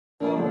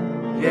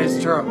Yeah,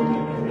 it's true.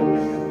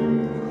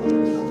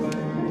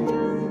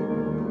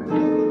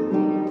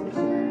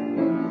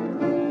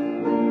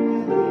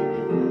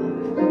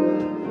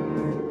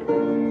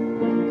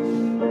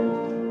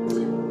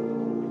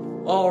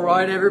 All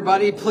right,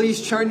 everybody,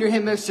 please turn your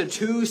hymns to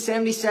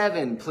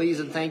 277. Please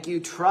and thank you.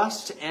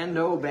 Trust and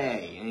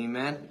obey.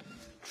 Amen.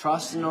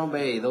 Trust and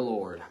obey the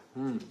Lord.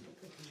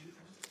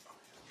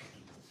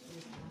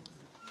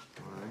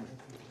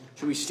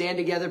 Should we stand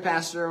together,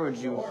 Pastor? Or would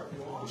you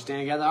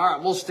stand together? All right,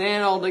 we'll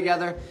stand all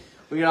together.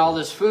 We got all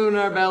this food in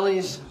our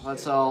bellies.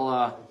 Let's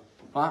all,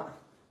 what?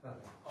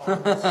 I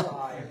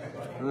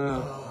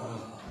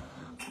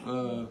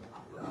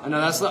know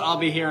that's what I'll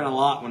be hearing a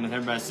lot when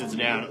everybody sits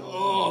down.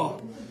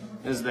 Oh,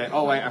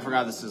 oh wait, I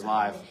forgot this is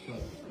live.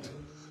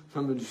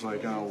 I'm just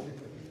like, oh.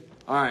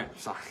 All right,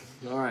 sorry.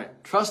 All right,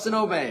 trust and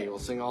obey. We'll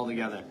sing all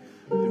together.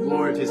 The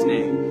glory of His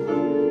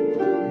name.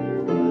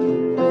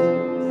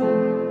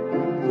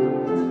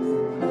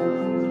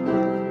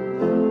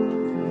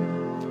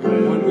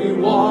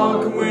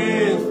 Walk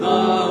with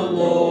the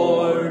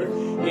Lord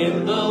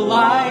in the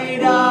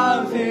light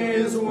of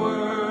His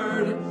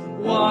word.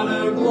 What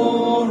a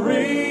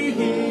glory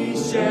He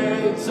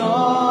sheds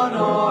on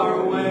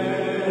our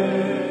way.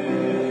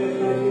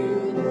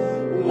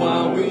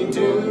 While we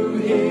do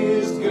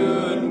His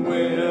good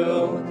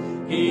will,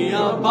 He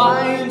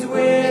abides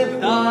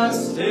with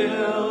us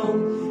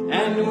still,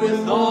 and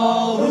with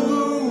all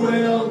who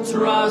will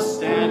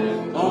trust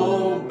and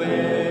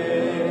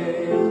obey.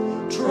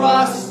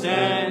 Trust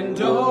and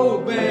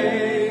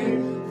obey,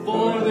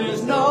 for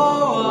there's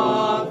no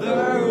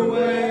other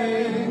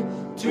way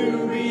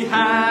to be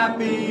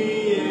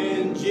happy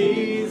in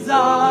Jesus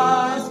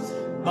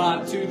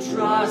but to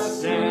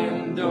trust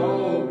and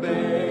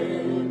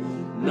obey.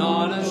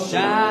 Not a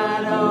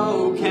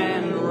shadow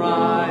can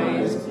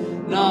rise,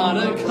 not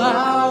a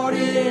cloud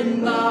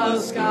in the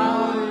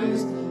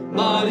skies,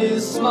 but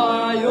His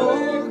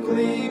smile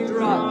clean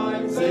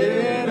drives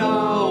it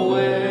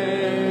away.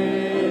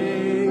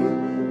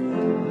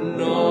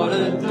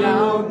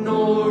 Doubt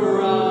nor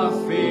a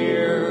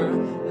fear,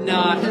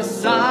 not a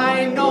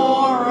sign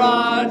nor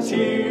a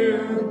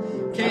tear,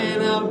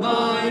 can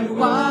abide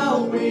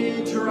while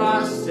we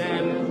trust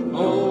and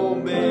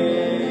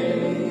obey.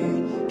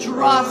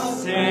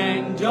 Trust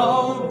and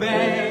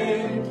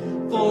obey,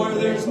 for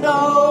there's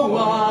no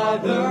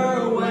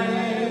other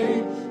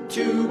way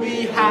to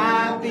be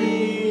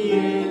happy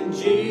in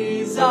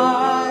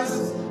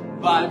Jesus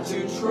but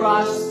to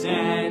trust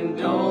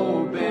and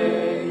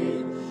obey.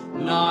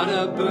 Not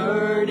a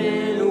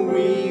burden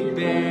we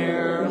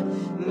bear,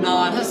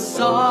 not a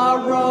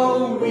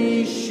sorrow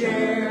we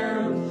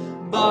share,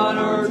 but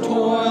our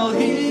toil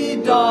He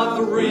doth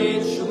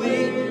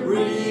richly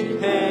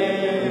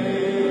repay.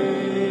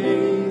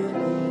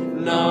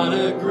 Not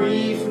a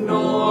grief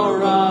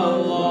nor a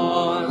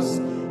loss,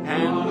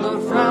 and a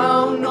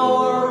frown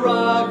nor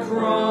a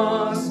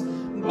cross,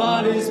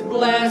 but is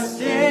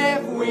blessed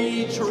if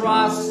we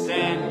trust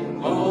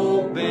and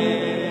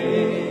obey.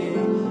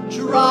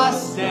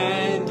 Trust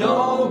and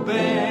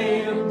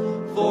obey,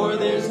 for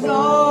there's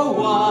no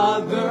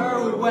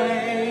other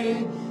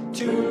way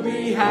to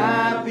be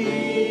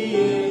happy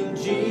in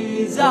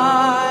Jesus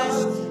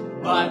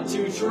but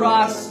to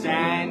trust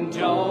and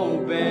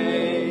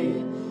obey.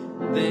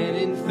 Then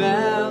in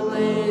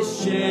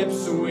fellowship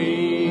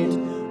sweet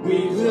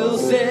we will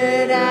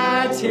sit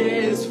at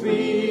His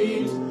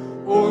feet,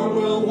 or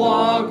we'll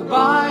walk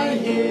by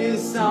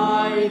His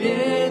side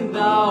in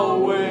the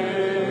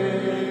way.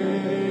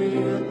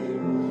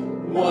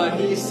 What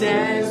He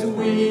says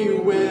we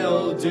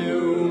will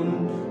do,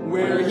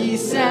 where He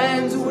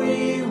sends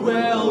we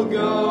will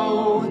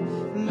go.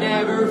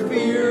 Never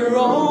fear,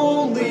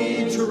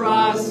 only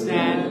trust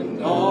and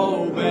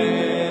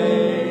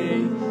obey.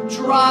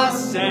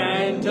 Trust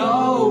and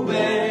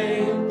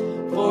obey,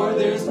 for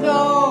there's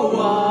no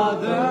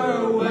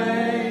other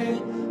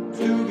way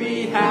to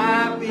be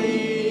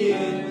happy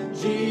in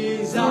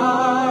Jesus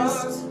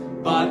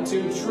but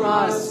to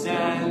trust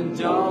and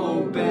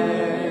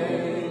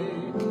obey.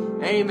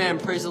 Amen.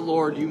 Praise the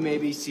Lord. You may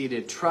be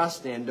seated.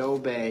 Trust and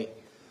obey.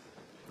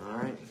 All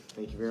right.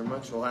 Thank you very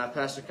much. We'll have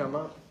Pastor come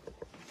up.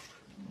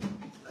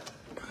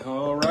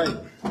 All right.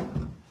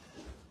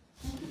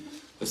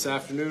 This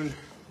afternoon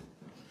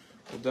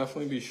will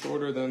definitely be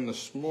shorter than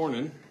this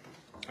morning,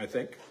 I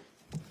think.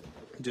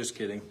 Just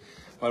kidding.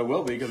 But it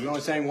will be, because we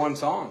only sang one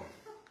song.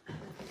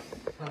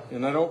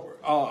 And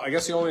I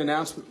guess the only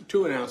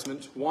two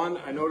announcements. One,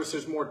 I noticed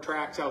there's more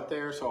tracts out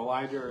there, so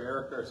Elijah or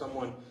Erica or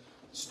someone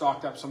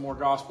stocked up some more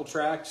gospel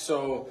tracts.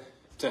 So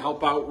to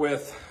help out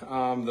with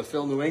the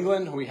Phil New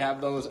England, we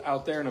have those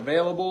out there and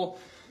available.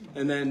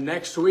 And then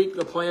next week,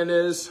 the plan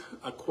is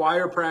a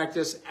choir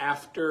practice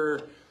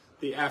after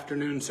the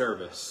afternoon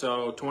service.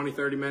 So 20,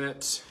 30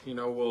 minutes,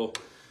 we'll,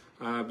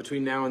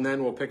 between now and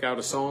then, we'll pick out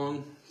a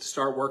song to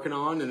start working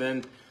on. And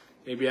then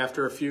maybe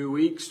after a few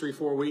weeks,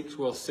 3-4 weeks,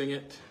 we'll sing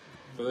it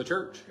for the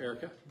church.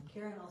 Erica?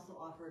 Karen also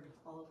offered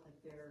all of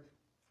their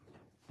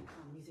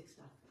music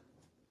stuff.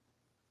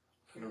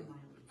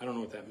 I don't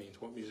know what that means.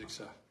 What music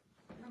stuff?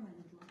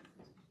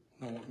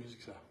 No, what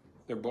music stuff?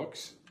 Their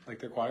books, like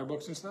their choir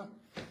books and stuff.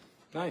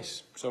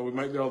 Nice. So we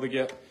might be able to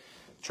get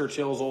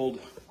Churchill's old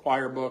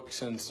choir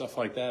books and stuff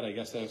like that. I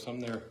guess they have some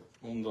they're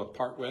willing to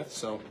part with,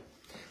 so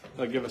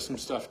they'll give us some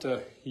stuff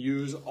to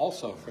use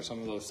also for some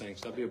of those things.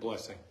 That'd be a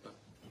blessing.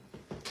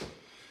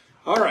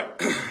 All right,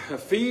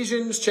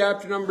 Ephesians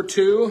chapter number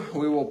 2.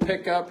 We will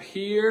pick up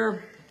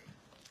here.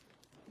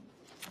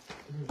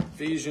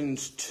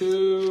 Ephesians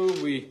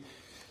 2. We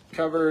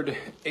covered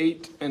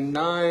 8 and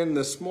 9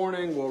 this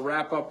morning. We'll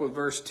wrap up with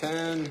verse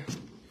 10.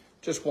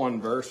 Just one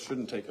verse.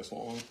 Shouldn't take us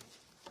long.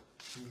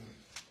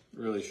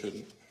 Really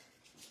shouldn't.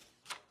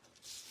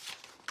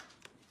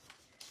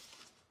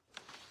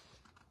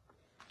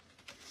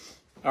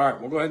 All right,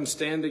 we'll go ahead and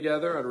stand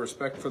together out of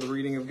respect for the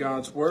reading of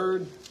God's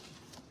word.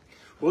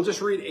 We'll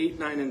just read 8,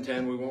 9, and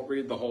 10. We won't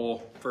read the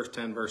whole first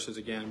 10 verses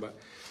again, but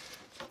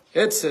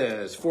it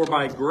says, "For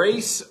by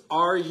grace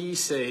are ye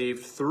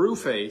saved through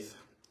faith,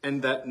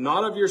 and that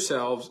not of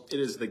yourselves, it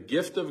is the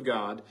gift of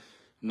God,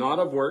 not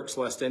of works,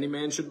 lest any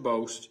man should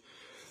boast.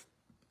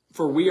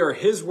 For we are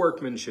his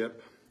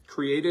workmanship,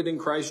 created in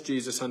Christ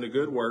Jesus unto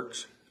good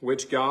works,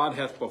 which God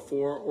hath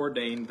before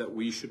ordained that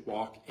we should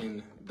walk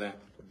in them."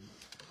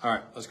 All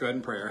right, let's go ahead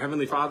and pray. Our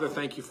Heavenly Father,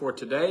 thank you for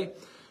today.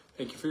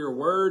 Thank you for your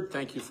word.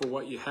 Thank you for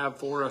what you have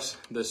for us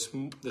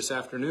this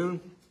afternoon.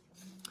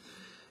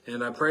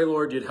 And I pray,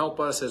 Lord, you'd help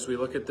us as we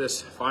look at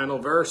this final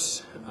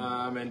verse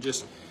and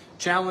just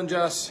challenge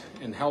us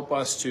and help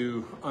us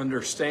to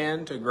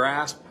understand, to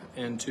grasp,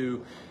 and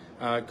to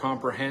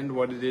comprehend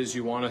what it is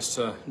you want us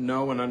to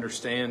know and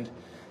understand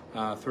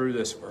through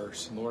this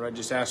verse. And Lord, I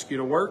just ask you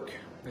to work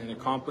and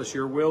accomplish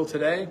your will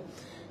today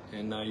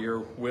and your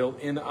will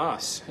in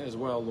us as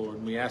well, Lord.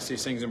 And we ask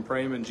these things and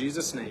pray them in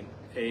Jesus' name.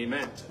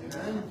 Amen.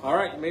 Amen. All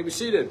right, you may be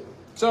seated.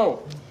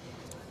 So,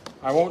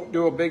 I won't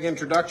do a big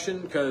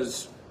introduction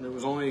because it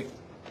was only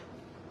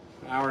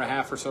an hour and a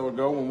half or so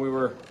ago when we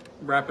were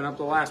wrapping up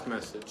the last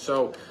message.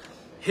 So,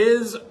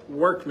 his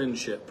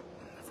workmanship,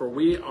 for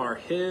we are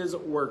his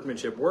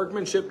workmanship.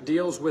 Workmanship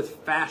deals with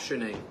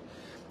fashioning.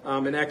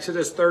 In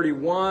Exodus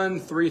 31,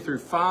 3 through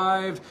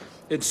 5,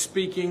 it's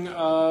speaking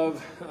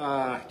of,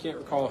 I can't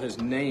recall his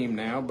name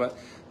now, but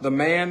the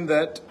man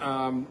that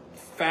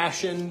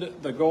fashioned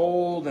the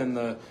gold and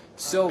the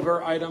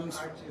silver items.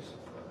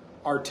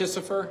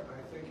 Artificer.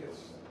 I think it's,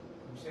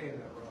 I'm saying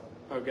that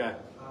wrong. Okay.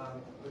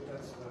 But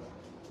that's the,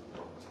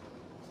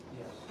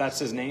 yes. That's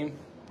his name?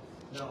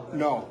 No.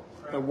 No,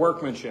 the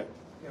workmanship.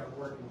 Yeah,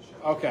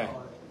 workmanship. Okay.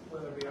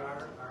 Whether it be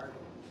art,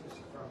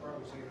 I'm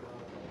probably saying it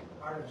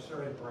wrong.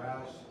 Artificer in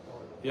brass or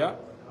Yeah.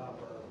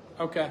 copper.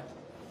 Okay.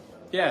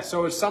 Yeah,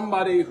 so it's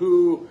somebody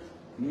who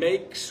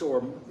makes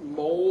or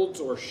molds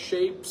or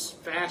shapes,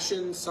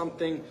 fashions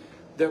something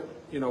that,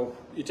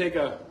 you take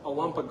a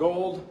lump of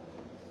gold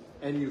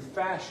and you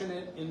fashion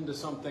it into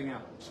something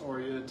else. Or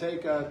you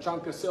take a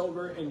chunk of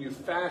silver and you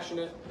fashion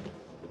it.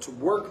 It's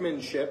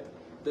workmanship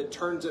that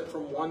turns it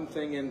from one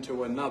thing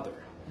into another,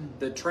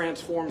 that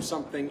transforms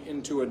something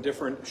into a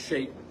different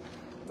shape.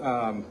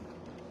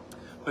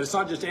 But it's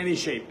not just any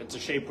shape, it's a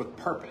shape with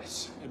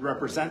purpose. It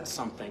represents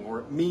something,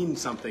 or it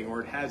means something,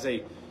 or it has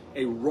a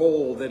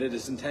role that it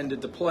is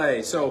intended to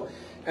play. So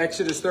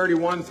Exodus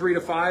 31, 3 to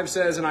 5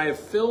 says, "And I have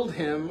filled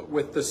him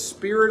with the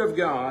Spirit of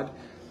God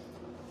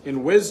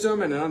in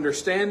wisdom and in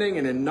understanding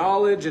and in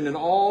knowledge and in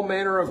all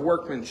manner of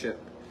workmanship,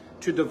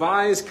 to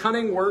devise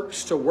cunning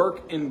works, to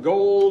work in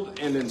gold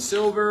and in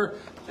silver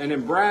and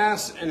in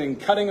brass and in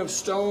cutting of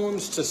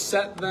stones, to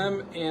set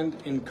them, and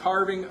in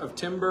carving of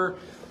timber,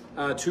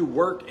 to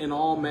work in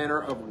all manner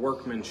of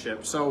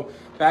workmanship." So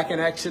back in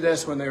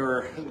Exodus, when they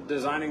were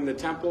designing the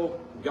temple,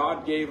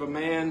 God gave a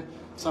man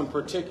some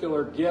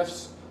particular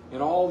gifts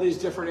in all these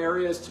different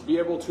areas to be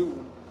able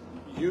to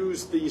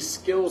use these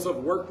skills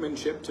of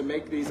workmanship to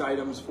make these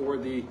items for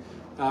the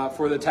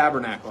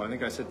tabernacle. I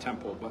think I said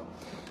temple,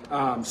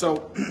 but so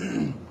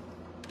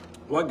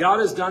what God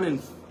has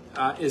done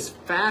is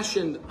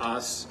fashioned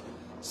us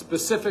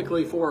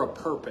specifically for a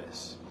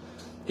purpose.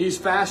 He's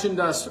fashioned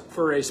us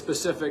for a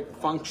specific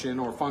function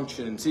or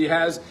functions. He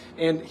has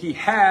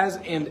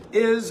and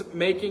is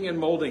making and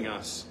molding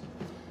us.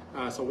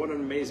 So what an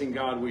amazing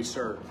God we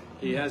serve.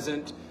 He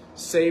hasn't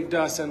saved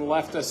us and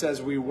left us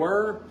as we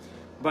were,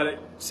 but it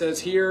says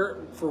here,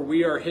 "For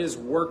we are his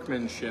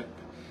workmanship."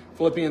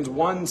 Philippians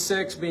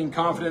 1:6, "Being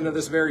confident of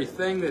this very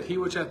thing, that he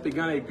which hath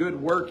begun a good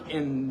work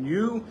in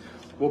you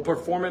will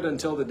perform it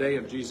until the day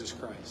of Jesus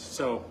Christ."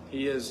 So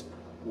he is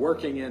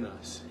working in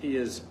us. He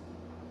is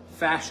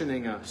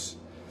fashioning us.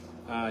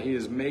 He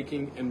is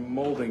making and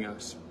molding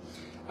us.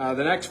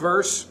 The next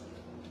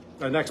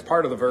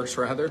part of the verse,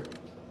 rather.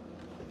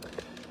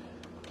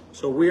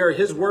 So we are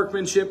his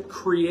workmanship,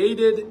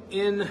 created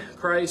in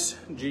Christ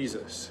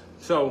Jesus.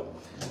 So,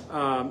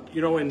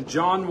 in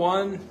John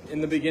 1,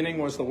 in the beginning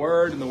was the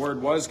Word, and the Word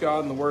was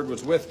God, and the Word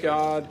was with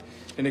God.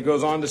 And it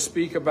goes on to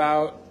speak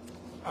about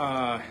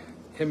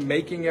him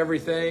making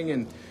everything,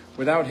 and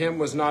without him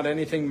was not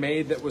anything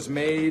made that was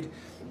made.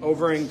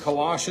 Over in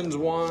Colossians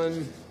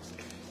 1,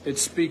 it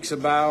speaks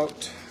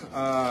about,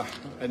 I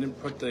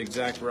didn't put the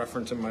exact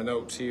reference in my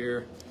notes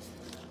here.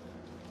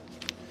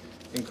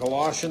 In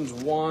Colossians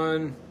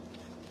 1,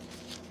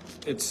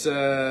 it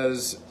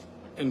says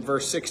in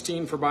verse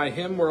 16, "For by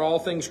him were all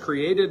things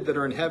created that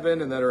are in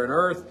heaven and that are in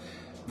earth,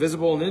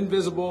 visible and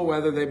invisible,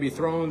 whether they be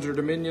thrones or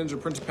dominions or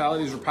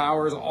principalities or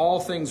powers, all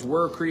things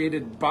were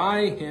created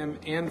by him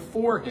and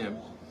for him."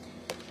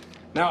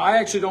 Now, I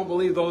actually don't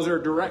believe those are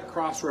direct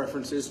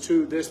cross-references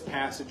to this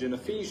passage in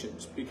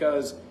Ephesians,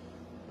 because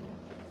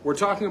we're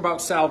talking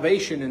about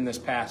salvation in this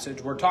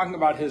passage. We're talking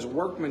about his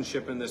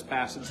workmanship in this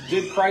passage.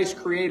 Did Christ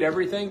create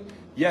everything?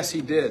 Yes,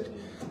 he did.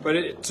 But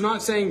it's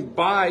not saying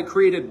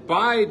created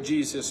by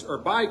Jesus or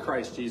by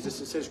Christ Jesus.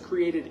 It says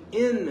created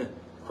in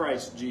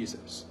Christ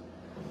Jesus.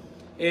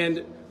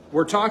 And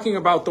we're talking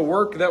about the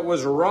work that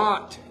was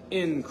wrought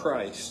in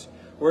Christ.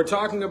 We're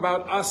talking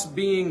about us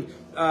being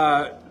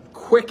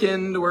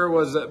quickened. Where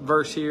was that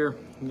verse here?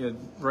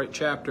 Right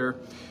chapter.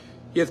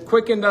 He hath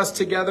quickened us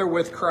together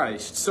with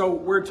Christ. So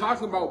we're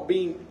talking about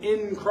being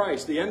in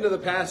Christ. The end of the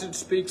passage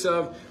speaks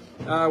of,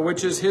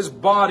 which is his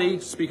body,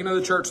 speaking of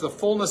the church, the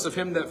fullness of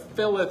him that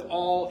filleth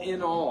all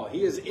in all.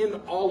 He is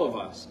in all of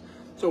us.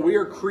 So we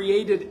are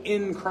created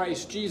in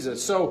Christ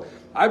Jesus. So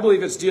I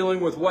believe it's dealing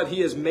with what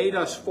he has made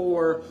us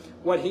for,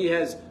 what he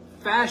has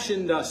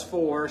fashioned us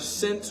for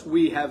since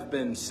we have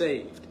been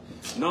saved.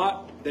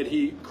 Not that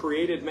he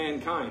created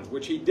mankind,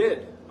 which he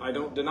did. I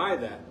don't deny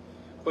that.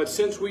 But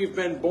since we've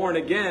been born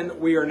again,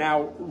 we are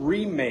now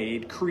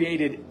remade,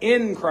 created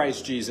in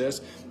Christ Jesus,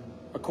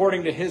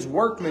 according to his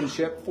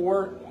workmanship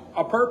for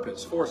a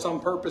purpose, for some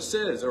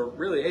purposes, or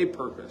really a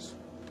purpose.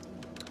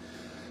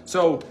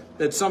 So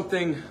it's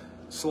something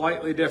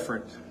slightly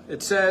different.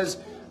 It says,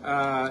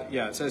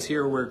 it says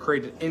here we're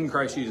created in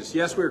Christ Jesus.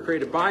 Yes, we were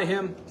created by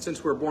him.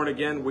 Since we're born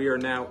again, we are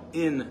now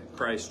in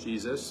Christ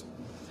Jesus.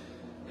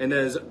 And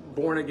as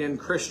born-again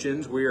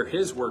Christians, we are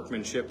his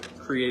workmanship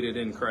created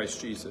in Christ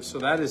Jesus. So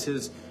that is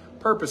his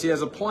purpose. He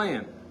has a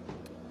plan.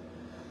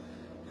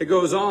 It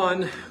goes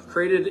on,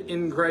 created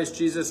in Christ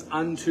Jesus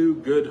unto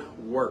good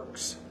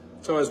works.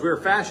 So as we're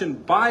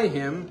fashioned by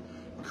him,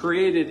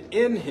 created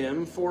in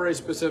him for a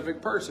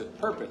specific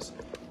purpose.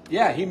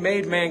 Yeah, he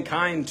made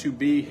mankind to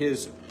be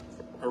his,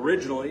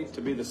 originally,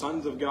 to be the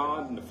sons of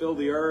God and to fill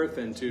the earth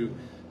and to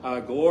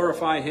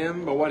glorify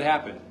him. But what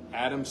happened?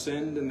 Adam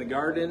sinned in the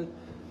garden.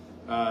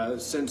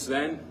 Since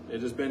then,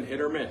 it has been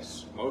hit or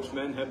miss. Most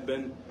men have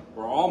been,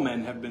 or all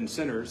men have been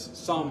sinners.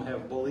 Some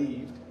have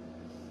believed.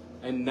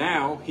 And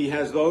now he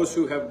has those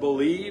who have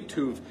believed,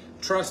 who've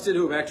trusted,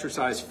 who've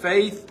exercised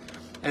faith,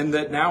 and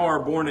that now are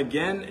born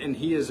again, and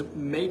he is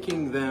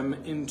making them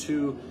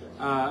into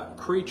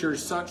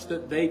creatures such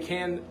that they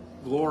can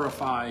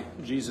glorify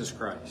Jesus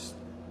Christ.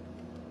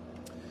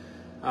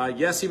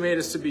 Yes, he made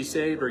us to be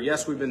saved, or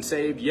yes, we've been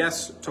saved.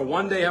 Yes, to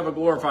one day have a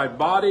glorified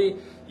body.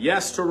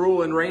 Yes, to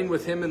rule and reign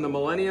with him in the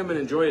millennium and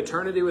enjoy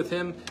eternity with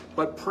him.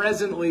 But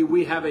presently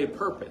we have a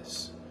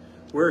purpose.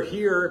 We're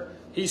here.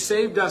 He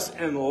saved us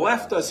and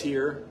left us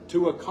here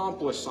to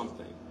accomplish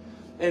something.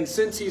 And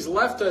since he's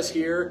left us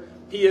here,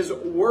 he is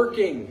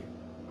working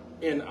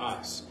in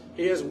us.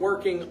 He is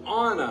working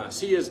on us.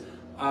 He is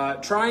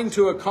trying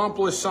to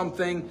accomplish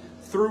something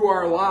through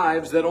our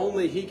lives that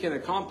only he can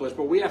accomplish,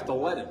 but we have to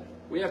let him.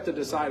 We have to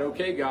decide,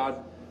 okay,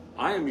 God,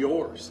 I am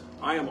yours.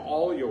 I am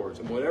all yours.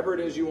 And whatever it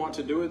is you want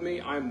to do with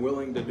me, I'm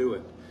willing to do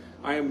it.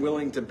 I am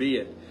willing to be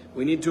it.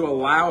 We need to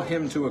allow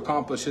him to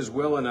accomplish his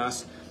will in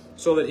us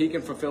so that he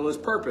can fulfill his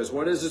purpose.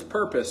 What is his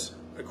purpose?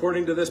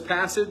 According to this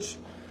passage,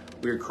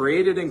 we are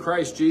created in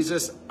Christ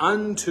Jesus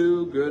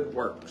unto good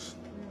works.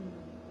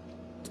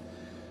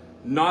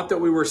 Not that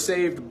we were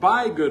saved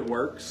by good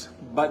works,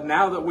 but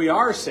now that we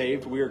are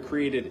saved, we are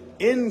created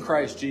in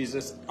Christ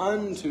Jesus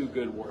unto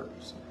good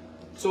works.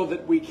 So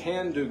that we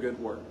can do good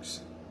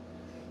works.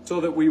 So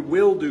that we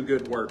will do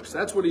good works.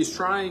 That's what he's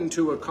trying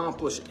to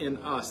accomplish in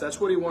us. That's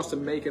what he wants to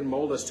make and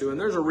mold us to. And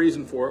there's a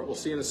reason for it. We'll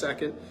see in a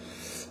second.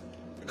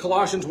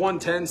 Colossians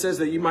 1:10 says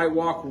that you might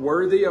walk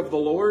worthy of the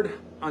Lord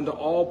unto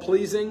all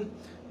pleasing,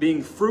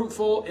 being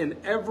fruitful in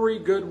every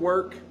good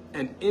work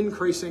and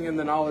increasing in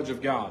the knowledge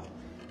of God.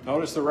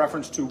 Notice the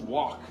reference to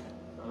walk.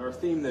 Our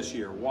theme this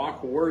year,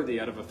 walk worthy,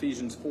 out of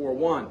Ephesians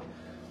 4:1.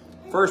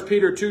 1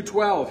 Peter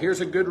 2:12.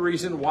 Here's a good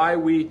reason why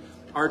we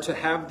are to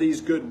have these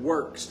good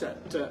works,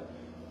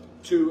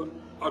 to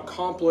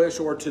accomplish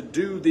or to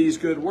do these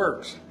good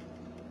works.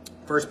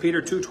 1 Peter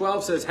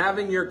 2:12 says,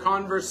 having your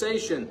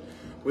conversation.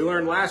 We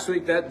learned last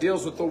week that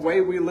deals with the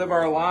way we live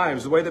our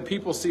lives, the way that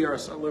people see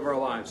us live our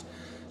lives.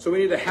 So we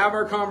need to have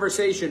our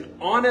conversation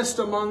honest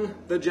among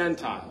the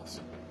Gentiles,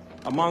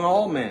 among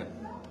all men.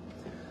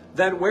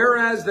 That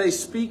whereas they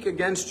speak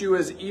against you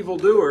as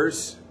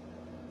evildoers,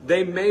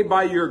 they may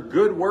by your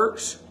good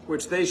works,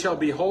 which they shall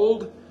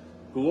behold,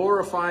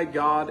 glorify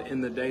God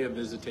in the day of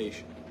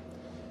visitation.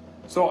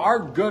 So our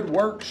good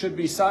works should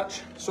be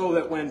such so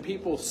that when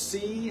people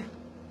see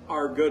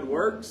our good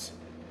works,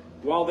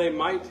 while they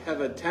might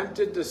have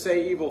attempted to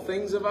say evil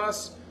things of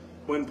us,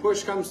 when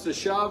push comes to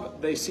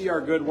shove, they see our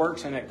good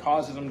works and it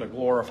causes them to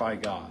glorify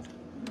God.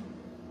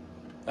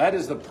 That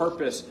is the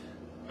purpose.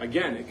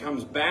 Again, it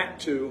comes back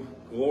to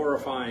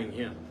glorifying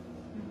him.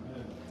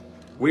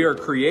 We are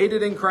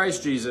created in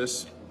Christ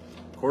Jesus,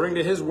 according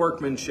to his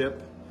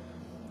workmanship,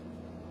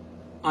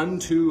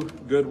 unto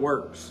good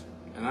works.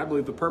 And I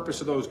believe the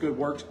purpose of those good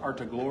works are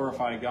to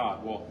glorify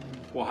God.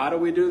 Well, how do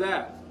we do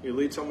that? You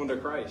lead someone to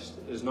Christ.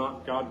 Is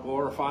not God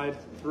glorified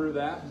through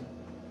that?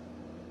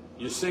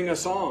 You sing a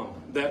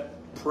song that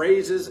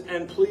praises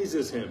and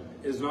pleases him.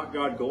 Is not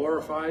God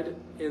glorified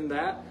in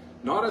that?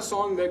 Not a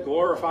song that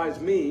glorifies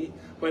me,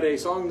 but a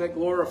song that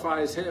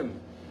glorifies him.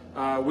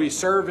 We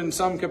serve in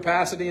some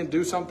capacity and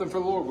do something for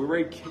the Lord. We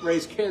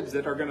raise kids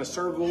that are going to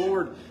serve the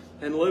Lord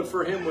and live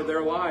for him with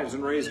their lives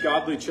and raise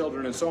godly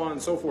children and so on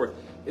and so forth.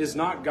 Is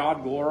not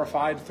God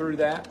glorified through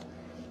that?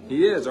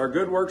 He is. Our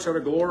good works are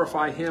to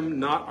glorify him,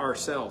 not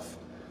ourselves.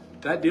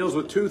 That deals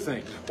with two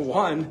things.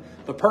 One,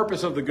 the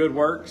purpose of the good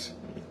works,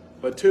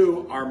 but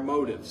two, our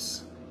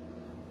motives.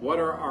 What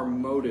are our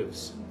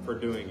motives for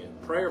doing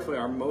it? Prayerfully,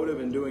 our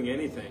motive in doing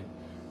anything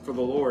for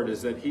the Lord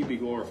is that he be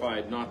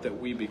glorified, not that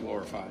we be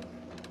glorified.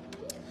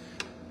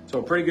 So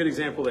a pretty good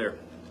example there.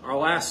 Our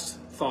last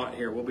thought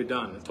here, we'll be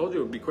done. I told you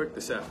it would be quick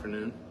this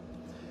afternoon.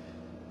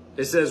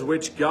 It says,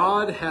 which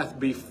God hath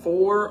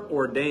before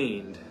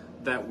ordained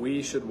that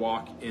we should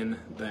walk in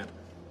them.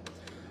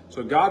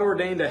 So God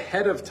ordained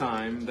ahead of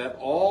time that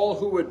all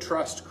who would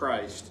trust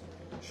Christ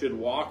should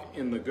walk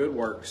in the good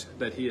works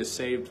that he has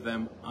saved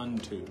them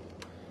unto.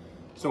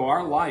 So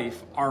our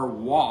life, our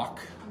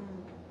walk,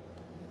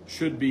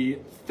 should be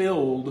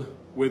filled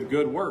with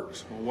good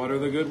works. Well, what are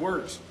the good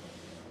works?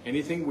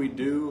 Anything we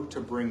do to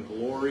bring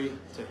glory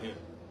to him.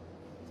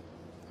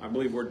 I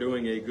believe we're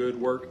doing a good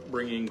work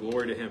bringing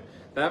glory to him.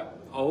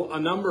 A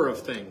number of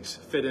things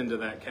fit into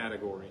that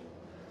category.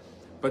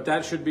 But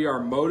that should be our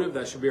motive,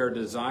 that should be our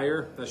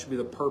desire, that should be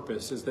the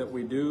purpose, is that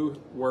we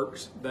do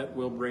works that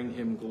will bring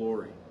him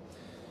glory.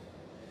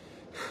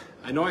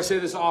 I know I say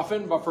this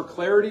often, but for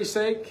clarity's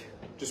sake,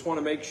 just want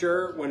to make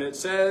sure when it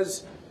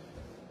says,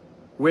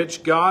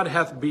 which God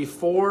hath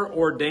before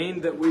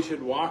ordained that we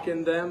should walk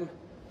in them,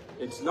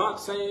 it's not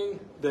saying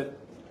that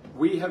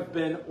we have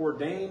been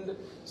ordained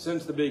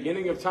since the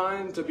beginning of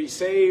time to be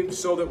saved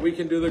so that we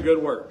can do the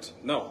good works.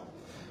 No.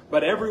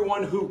 But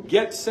everyone who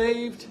gets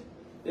saved,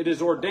 it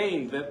is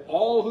ordained that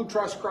all who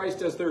trust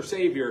Christ as their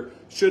Savior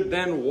should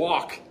then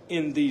walk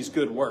in these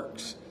good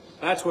works.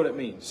 That's what it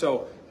means.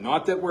 So,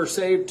 not that we're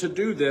saved to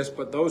do this,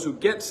 but those who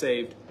get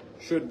saved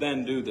should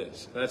then do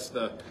this. That's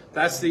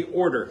the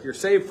order. You're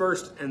saved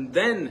first, and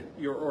then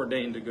you're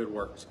ordained to good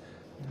works.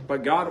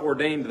 But God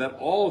ordained that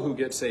all who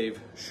get saved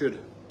should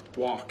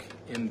walk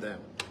in them.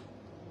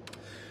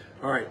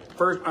 All right,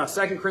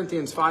 2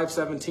 Corinthians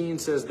 5:17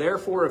 says,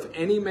 therefore, if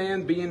any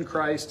man be in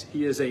Christ,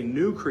 he is a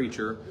new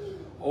creature.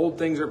 Old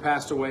things are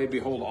passed away.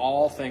 Behold,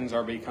 all things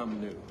are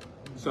become new.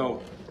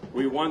 So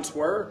we once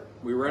were.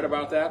 We read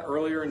about that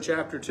earlier in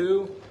chapter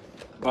 2.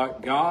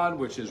 But God,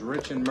 which is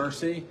rich in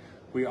mercy,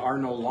 we are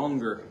no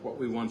longer what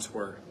we once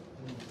were.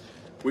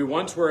 We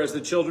once were as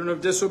the children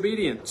of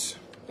disobedience,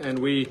 and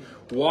we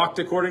walked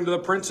according to the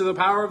prince of the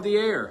power of the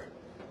air.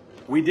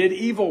 We did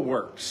evil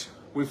works.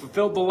 We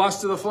fulfilled the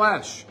lust of the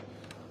flesh.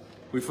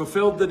 We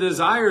fulfilled the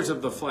desires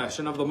of the flesh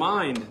and of the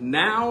mind.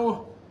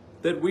 Now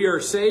that we are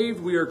saved,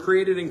 we are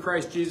created in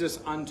Christ Jesus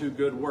unto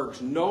good works.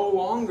 No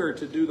longer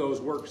to do those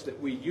works that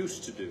we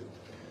used to do.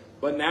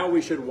 But now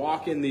we should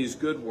walk in these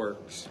good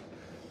works.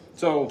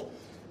 So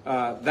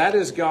that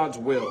is God's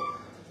will.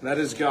 That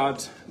is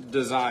God's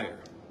desire.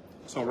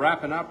 So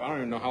wrapping up, I don't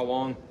even know how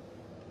long.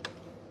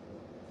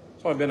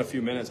 It's only been a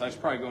few minutes. I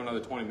should probably go another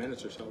 20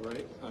 minutes or so,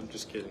 right? I'm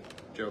just kidding.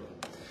 Joking.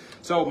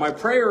 So my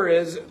prayer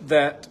is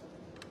that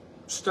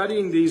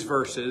studying these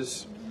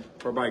verses,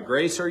 for by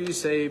grace are you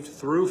saved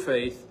through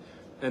faith,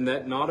 and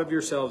that not of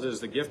yourselves is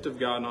the gift of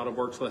God, not of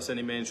works, lest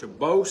any man should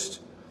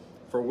boast.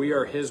 For we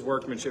are his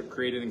workmanship,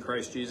 created in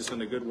Christ Jesus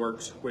unto good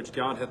works, which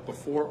God hath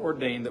before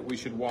ordained that we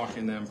should walk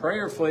in them.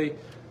 Prayerfully,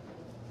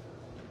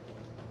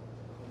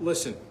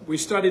 listen, we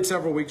studied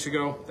several weeks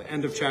ago, the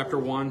end of chapter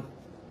 1.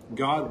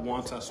 God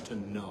wants us to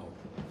know.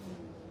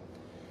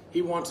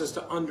 He wants us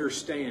to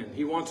understand.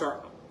 He wants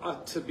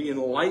to be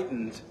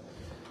enlightened.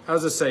 How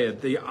does it say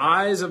it? The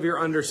eyes of your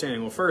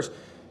understanding. Well, first,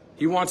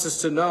 he wants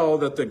us to know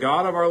that the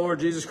God of our Lord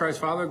Jesus Christ,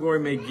 Father of glory,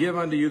 may give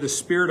unto you the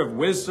spirit of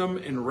wisdom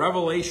and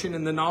revelation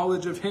in the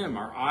knowledge of him.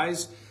 Our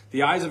eyes,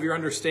 the eyes of your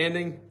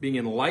understanding, being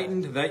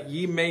enlightened, that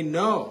ye may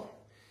know.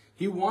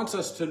 He wants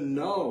us to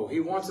know.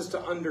 He wants us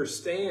to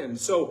understand.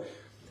 So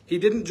he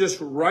didn't just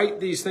write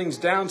these things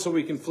down so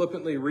we can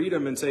flippantly read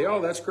them and say,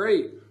 oh, that's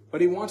great. But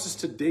he wants us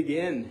to dig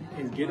in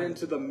and get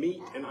into the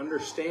meat and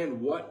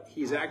understand what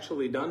he's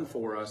actually done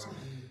for us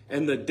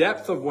and the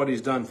depth of what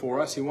he's done for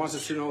us. He wants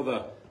us to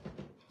know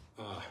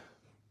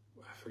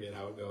I forget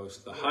how it goes,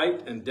 the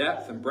height and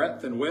depth and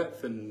breadth and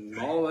width and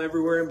all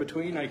everywhere in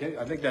between. I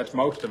think that's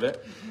most of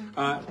it.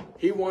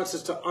 He wants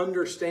us to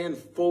understand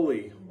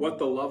fully what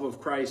the love of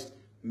Christ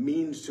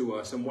means to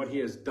us and what he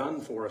has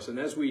done for us. And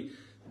as we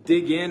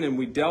dig in and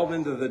we delve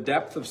into the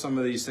depth of some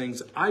of these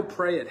things, I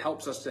pray it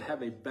helps us to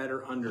have a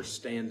better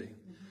understanding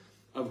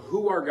of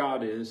who our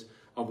God is,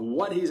 of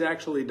what he's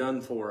actually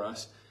done for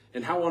us,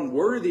 and how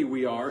unworthy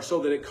we are, so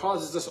that it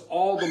causes us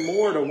all the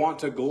more to want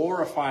to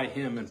glorify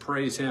him and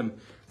praise him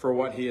for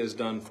what he has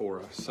done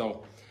for us.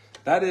 So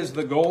that is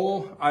the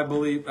goal. I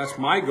believe that's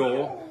my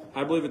goal.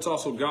 I believe it's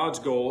also God's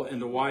goal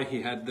into why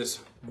he had this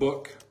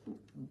book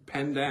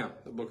penned down,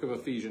 the book of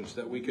Ephesians,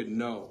 that we could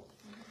know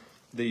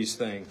these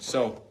things.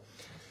 So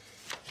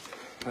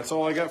that's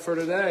all I got for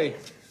today.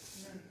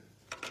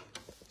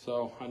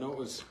 So I know it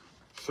was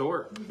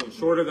short,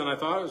 shorter than I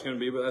thought it was going to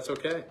be, but that's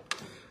okay.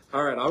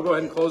 All right, I'll go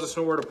ahead and close this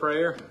in a word of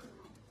prayer,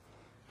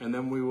 and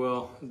then we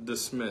will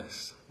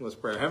dismiss. Let's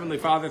pray. Heavenly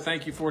Father,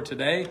 thank you for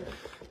today.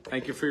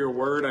 Thank you for your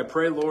word. I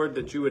pray, Lord,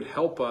 that you would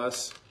help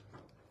us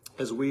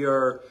as we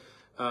are,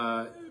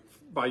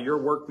 by your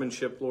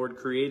workmanship, Lord,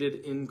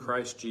 created in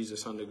Christ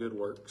Jesus unto good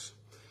works.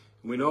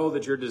 We know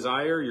that your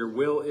desire, your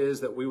will is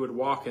that we would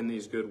walk in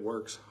these good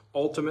works,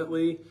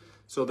 ultimately,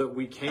 so that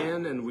we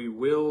can and we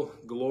will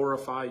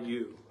glorify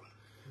you.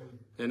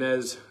 And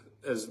as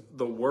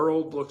the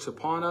world looks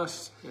upon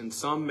us, and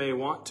some may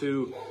want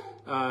to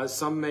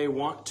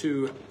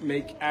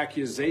make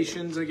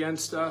accusations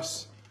against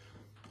us,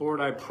 Lord,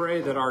 I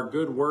pray that our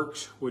good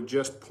works would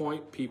just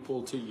point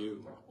people to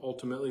you,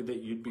 ultimately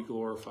that you'd be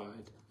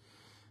glorified.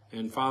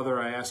 And Father,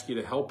 I ask you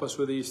to help us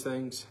with these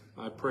things.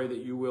 I pray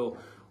that you will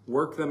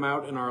work them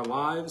out in our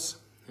lives.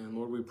 And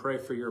Lord, we pray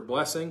for your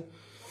blessing,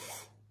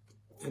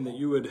 and that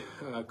you would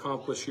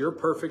accomplish your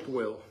perfect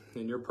will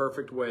in your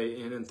perfect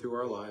way in and through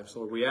our lives.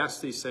 Lord, we ask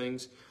these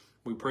things.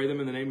 We pray them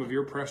in the name of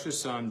your precious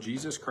Son,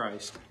 Jesus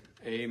Christ.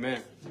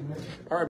 Amen. All right.